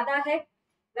velocity ज़्यादा है,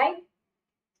 right?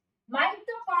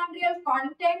 Mitochondrial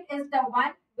content is the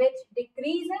one which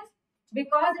decreases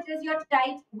because it is your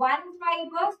type 1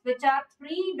 fibers which are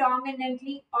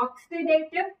predominantly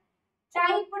oxidative.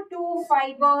 Type 2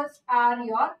 fibers are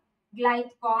your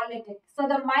glycolytic. So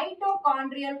the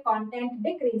mitochondrial content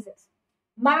decreases.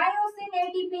 Myosin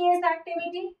ATPase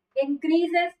activity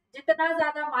increases, जितना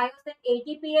ज्यादा myosin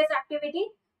ATPase activity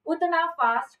उतना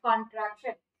fast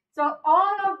contraction. So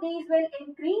all of these will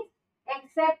increase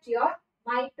except your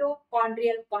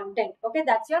mitochondrial content. Okay,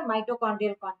 that's your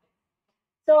mitochondrial content.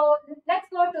 So let's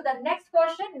go to the next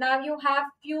question. Now you have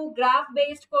few graph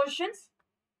based questions.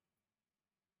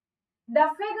 The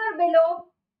figure below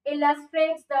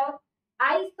illustrates the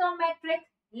isometric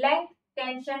length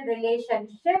tension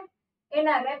relationship in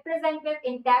a representative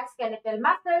intact skeletal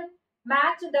muscle.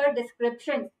 Match the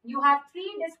descriptions. You have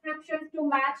three descriptions to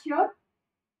match here.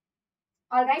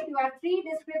 All right, you have three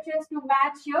descriptions to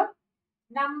match here.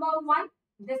 Number one,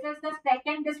 this is the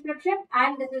second description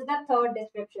and this is the third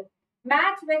description.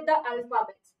 Match with the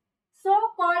alphabets.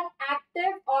 So-called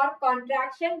active or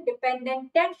contraction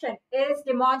dependent tension is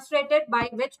demonstrated by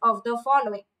which of the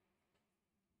following?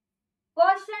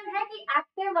 Question है कि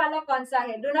active वाला कौन सा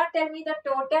है. Do not tell me the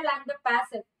total and the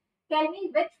passive. Tell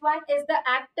me which one is the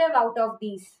active out of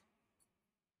these.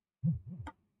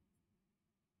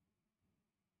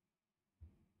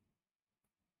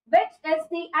 Which is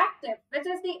the active? Which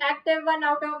is the active one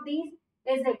out of these?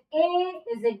 Is it A?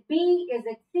 Is it B? Is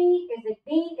it C? Is it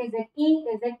D? Is it E?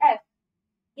 Is it F?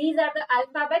 These are the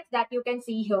alphabets that you can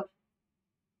see here.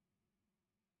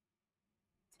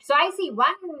 So I see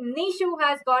one Nishu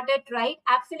has got it right.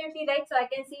 Absolutely right. So I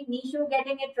can see Nishu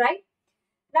getting it right.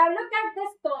 Now look at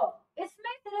this curve.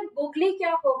 इसमें सिर्फ बुकली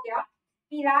क्या हो गया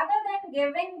कि rather than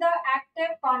giving the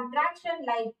active contraction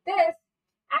like this,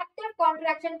 active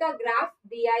contraction का graph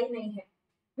दिया ही नहीं है.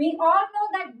 We all know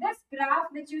that this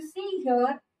graph which you see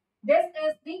here, this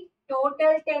is the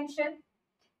total tension.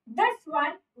 This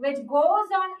one which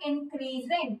goes on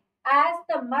increasing as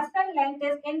the muscle length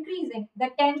is increasing, the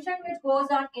tension which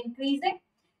goes on increasing,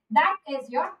 that is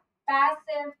your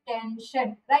passive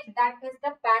tension, right? That is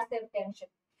the passive tension.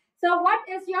 So what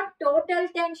is your total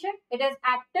tension? It is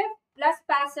active plus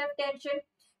passive tension.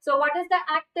 So what is the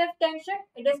active tension?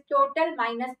 It is total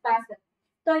minus passive.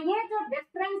 So ये जो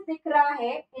difference दिख रहा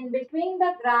है in between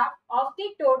the graph of the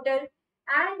total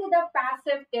and the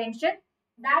passive tension,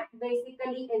 that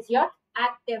basically is your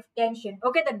active tension.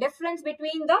 Okay, the difference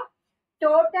between the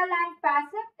total and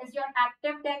passive is your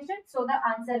active tension. So the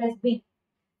answer is B.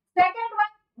 Second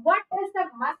one, what is the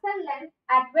muscle length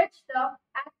at which the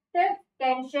active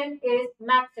tension is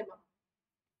maximum?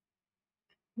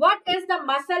 What is the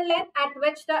muscle length at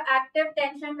which the active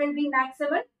tension will be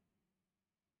maximum?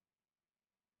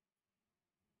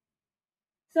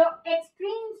 So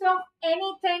extremes of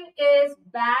anything is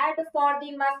bad for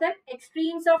the muscle.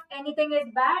 Extremes of anything is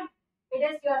bad. It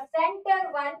is your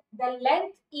center one, the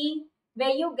length E, where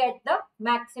you get the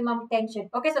maximum tension.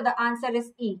 Okay, so the answer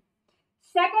is E.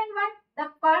 Second one, the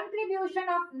contribution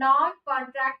of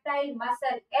non-contractile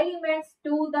muscle elements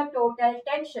to the total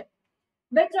tension.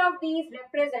 Which of these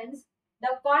represents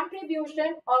the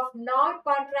contribution of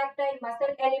non-contractile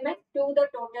muscle elements to the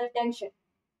total tension?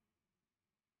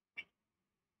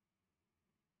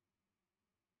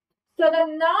 So the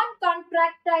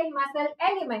non-contractile muscle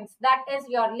elements, that is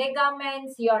your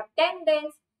ligaments, your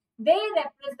tendons, they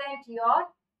represent your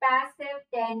passive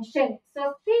tension.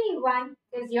 So C1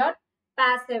 is your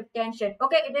passive tension.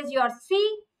 Okay, it is your C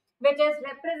which is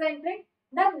representing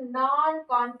the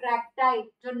non-contractile.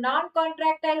 जो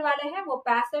non-contractile वाले हैं वो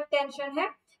passive tension है.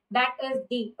 That is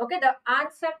D. Okay, the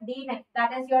answer D नहीं.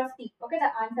 That is your C. Okay,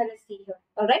 the answer is C here.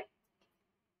 All right.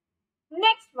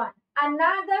 Next one,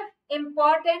 another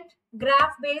important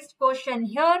graph-based question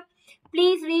here.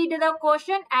 Please read the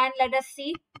question and let us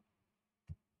see.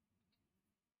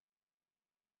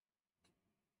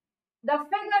 The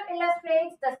figure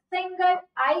illustrates the single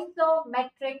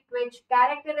isometric twitch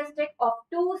characteristic of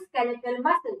two skeletal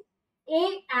muscles,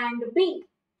 A and B.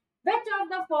 Which of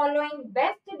the following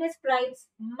best describes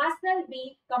muscle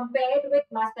B compared with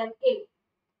muscle A?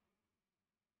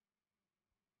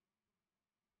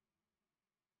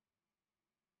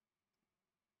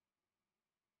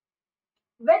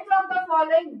 Which of the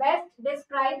following best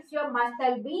describes your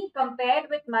muscle B compared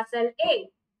with muscle A?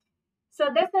 So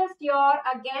this is your,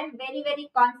 again, very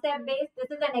concept based. This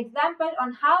is an example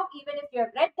on how even if you have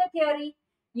read the theory,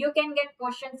 you can get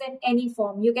questions in any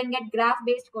form. You can get graph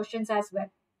based questions as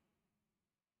well.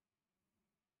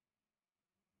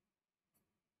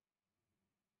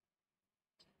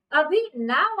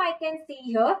 Now I can see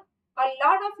here a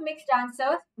lot of mixed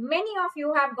answers. Many of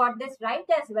you have got this right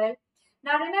as well.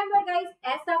 Now remember guys,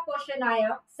 ऐसा question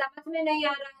आया, समझ में नहीं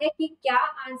आ रहा है कि क्या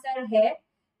answer है.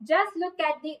 Just look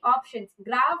at the options.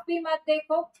 Graph भी मत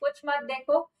देखो, कुछ मत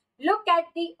देखो. Look at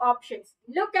the options.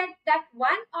 Look at that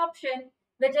one option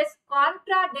which is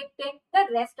contradicting the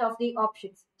rest of the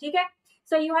options. ठीक है?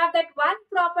 So you have that one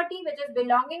property which is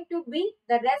belonging to B,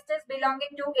 the rest is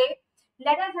belonging to A.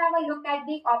 Let us have a look at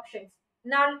the options.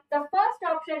 Now, the first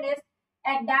option is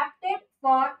adapted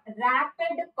for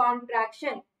rapid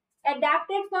contraction.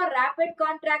 Adapted for rapid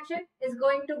contraction is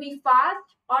going to be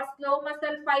fast or slow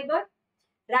muscle fiber.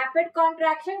 Rapid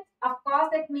contraction, of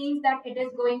course, it means that it is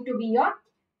going to be your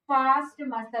fast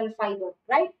muscle fiber,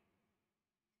 right?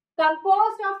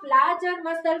 Composed of larger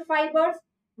muscle fibers,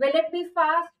 will it be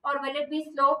fast or will it be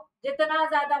slow? Jitna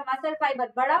zyada muscle fiber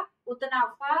bada, utna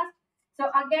fast. So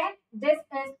again, this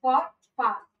is for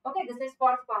fast. Okay, this is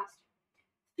for fast.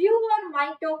 Fewer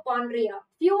mitochondria.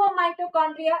 Fewer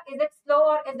mitochondria, is it slow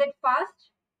or is it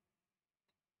fast?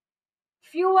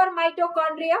 Fewer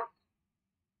mitochondria.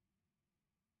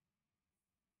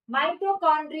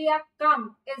 Mitochondria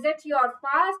come. Is it your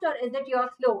fast or is it your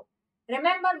slow?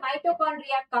 Remember,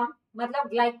 mitochondria come, मतलब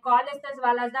glycolysis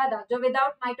वाला ज्यादा, जो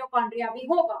without mitochondria भी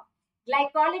होगा.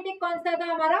 Glycolytic कौन सा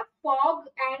था हमारा? FOG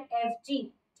and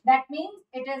FG. That means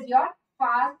it is your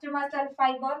fast muscle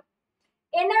fiber.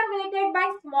 Innervated by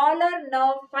smaller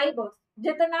nerve fibers.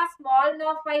 जितना small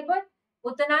nerve fiber,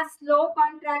 उतना slow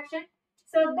contraction.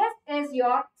 So this is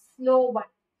your slow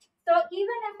one. So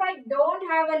even if I don't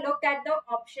have a look at the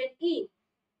option E,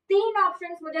 तीन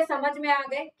options मुझे समझ में आ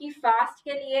गए कि fast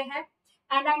के लिए है,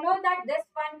 and I know that this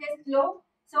one is slow,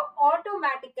 so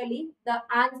automatically the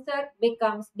answer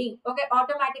becomes D. Okay,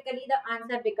 automatically the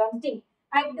answer becomes D.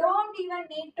 I don't even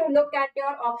need to look at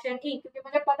your option E क्योंकि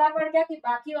मुझे पता पड़ गया कि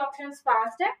बाकी options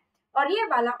fast है और ये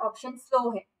वाला option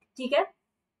slow है. ठीक है?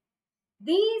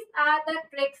 These are the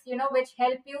tricks, which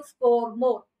help you score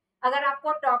more. अगर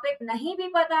आपको टॉपिक नहीं भी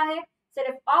पता है,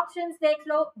 सिर्फ ऑप्शंस देख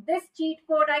लो. This cheat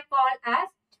code I call as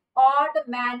odd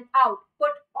man out.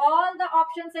 Put all the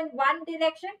options in one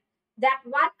direction, that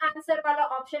one answer वाला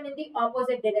option in the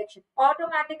opposite direction.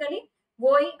 Automatically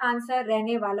वही answer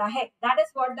रहने वाला है. That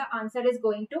is what the answer is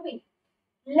going to be.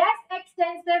 Less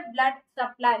extensive blood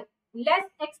supply. Less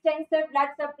extensive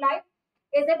blood supply.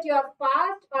 Is it your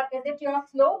fast or is it your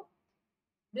slow?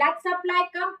 Blood supply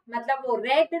कम, मतलब वो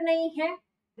red नहीं है.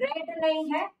 Red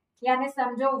नहीं है, यानी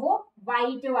समझो वो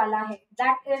व्हाइट वाला है.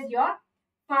 That is your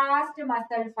fast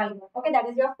muscle fibre. Okay, that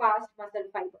is your fast muscle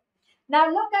fibre. Now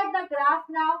look at the graph.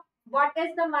 Now what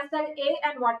is the muscle A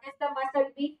and what is the muscle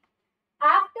B?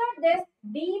 After this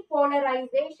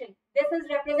depolarization, this is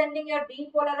representing your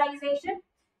depolarization.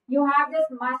 You have this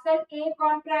muscle A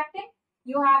contracting,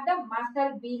 you have the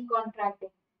muscle B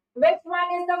contracting. Which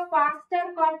one is the faster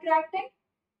contracting?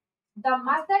 The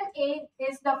muscle A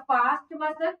is the fast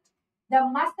muscle. The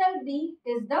muscle B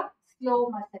is the slow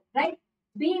muscle, right?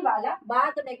 B वाला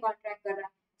बाद में contract कर रहा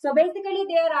है. So basically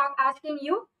they are asking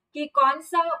you कि कौन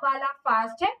सा वाला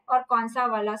fast है और कौन सा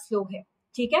वाला slow है.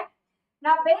 ठीक है?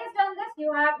 Now based on this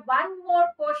you have one more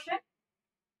question.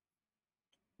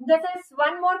 This is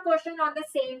one more question on the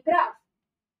same graph.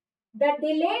 The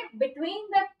delay between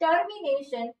the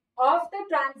termination of the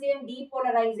transient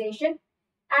depolarization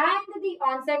and the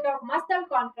onset of muscle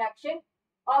contraction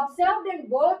observed in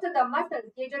both the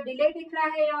muscles. ये जो delay दिख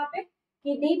रहा है यहाँ पे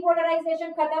कि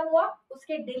depolarization खत्म हुआ,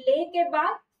 उसके delay के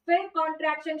बाद फिर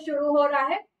contraction शुरू हो रहा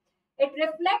है. It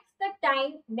reflects the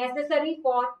time necessary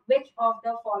for which of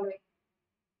the following?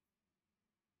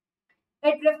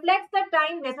 It reflects the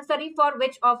time necessary for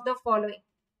which of the following?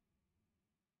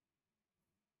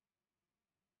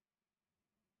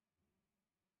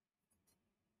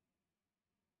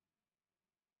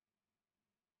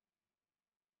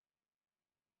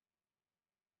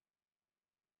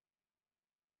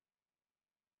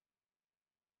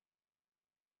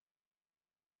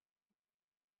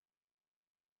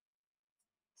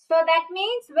 So that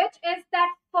means which is that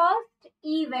first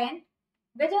event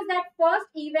which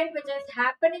is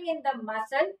happening in the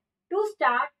muscle to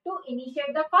start to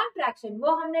initiate the contraction.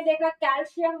 वो हमने देखा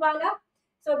calcium वाला.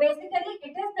 So basically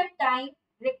it is the time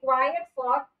required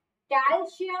for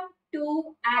calcium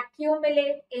to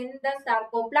accumulate in the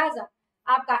sarcoplasm.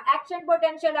 आपका action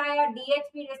potential आया,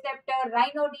 DHP receptor,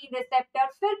 rhinodine receptor,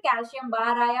 फिर calcium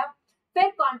बाहर आया,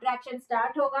 फिर contraction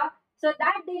start होगा. So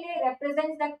that delay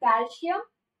represents the calcium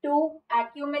to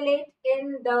accumulate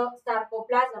in the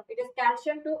sarcoplasm. It is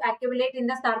calcium to accumulate in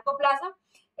the sarcoplasm.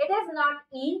 It is not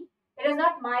E. It is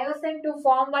not myosin to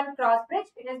form one cross bridge.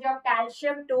 It is your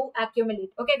calcium to accumulate.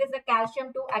 Okay, it is the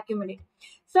calcium to accumulate.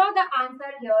 So the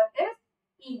answer here is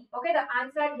E. Okay, the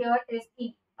answer here is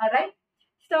E. All right.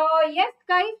 So yes,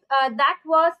 guys, that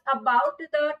was about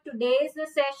the today's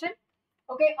session.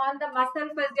 Okay, on the muscle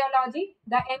physiology,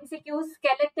 the MCQ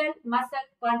skeletal muscle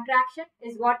contraction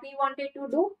is what we wanted to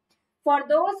do. For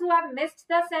those who have missed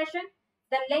the session,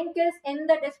 The link is in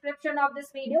the description of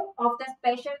this video of the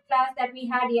special class that we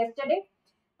had yesterday.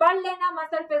 पढ़ लेना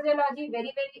muscle physiology,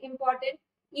 very very important.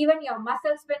 Even your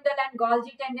muscle spindle and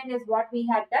Golgi tendon is what we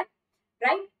had done,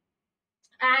 right?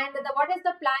 And what is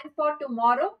the plan for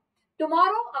tomorrow?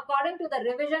 Tomorrow, according to the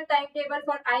revision timetable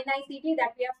for INICT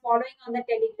that we are following on the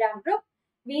Telegram group,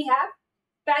 we have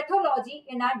pathology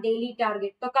in our daily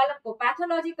target. So कल हमको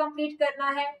pathology complete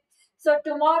करना है. So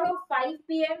tomorrow 5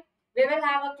 p.m. we will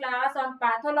have a class on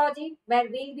pathology where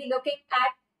we'll be looking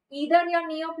at either your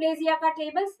neoplasia का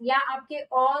tables या आपके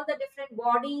all the different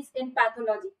bodies in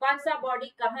pathology. कौन सा body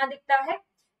कहाँ दिखता है?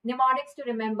 Mnemonics to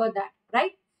remember that,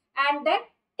 right? And then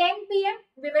 10 p.m.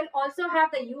 we will also have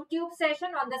the YouTube session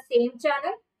on the same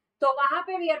channel. So वहाँ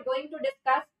पे we are going to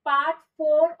discuss part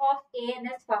 4 of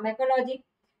ANS pharmacology.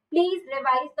 Please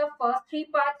revise the first 3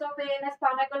 parts of ANS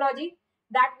pharmacology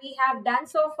that we have done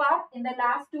so far in the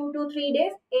last 2 to 3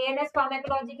 days. ANS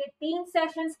pharmacology के 3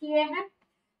 sessions किए हैं.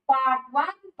 Part 1,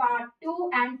 part 2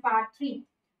 and part 3.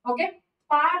 Okay.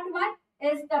 Part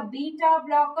 1 is the beta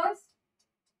blockers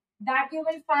that you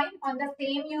will find on the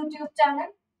same YouTube channel.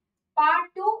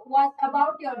 Part 2 was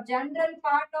about your general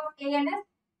part of ANS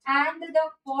and the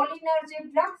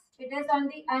cholinergic drugs. It is on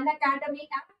the Unacademy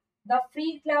app, the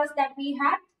free class that we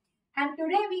had. And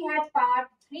today we had part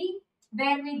 3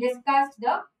 where we discussed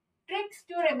the tricks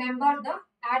to remember the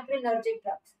adrenergic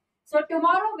drugs. So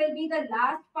tomorrow will be the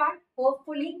last part,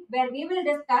 hopefully, where we will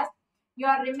discuss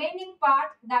your remaining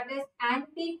part, that is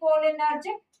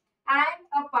anticholinergic and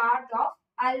a part of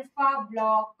alpha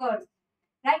blockers.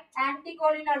 Right,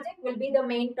 anticholinergic will be the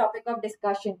main topic of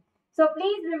discussion. So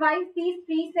please revise these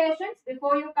 3 sessions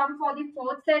before you come for the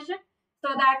 4th session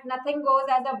so that nothing goes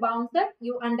as a bouncer.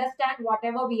 You understand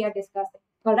whatever we are discussing.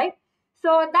 All right.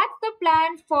 So that's the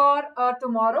plan for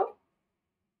tomorrow.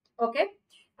 Okay.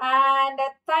 And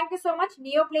thank you so much.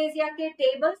 Neoplasia ke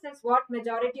tables is what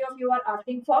majority of you are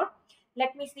asking for.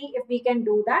 Let me see if we can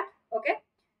do that. Okay.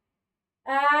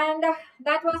 And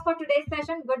that was for today's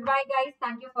session. Goodbye, guys.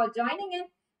 Thank you for joining in.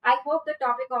 I hope the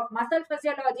topic of muscle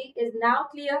physiology is now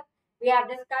clear. We have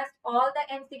discussed all the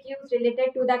MCQs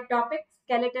related to that topic,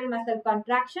 skeletal muscle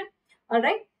contraction. All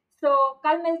right. So,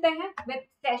 kal milte hain with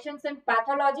sessions in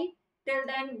pathology. Till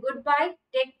then, goodbye.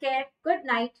 Take care. Good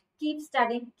night. Keep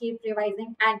studying, keep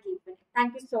revising, and keep winning.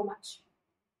 Thank you so much.